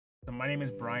My name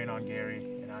is Brian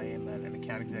Ongeri, and I am an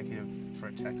account executive for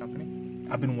a tech company.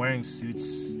 I've been wearing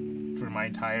suits for my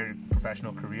entire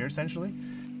professional career, essentially.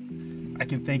 I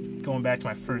can think going back to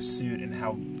my first suit and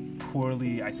how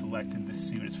poorly I selected the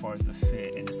suit as far as the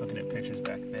fit, and just looking at pictures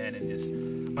back then and just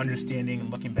understanding and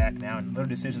looking back now and little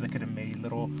decisions I could have made,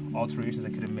 little alterations I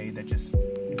could have made that just,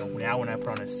 now when I put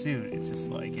on a suit, it's just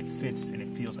like it fits and it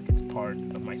feels like it's part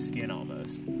of my skin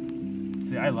almost.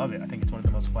 So yeah, I love it. I think it's one of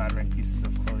the most flattering pieces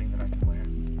of clothing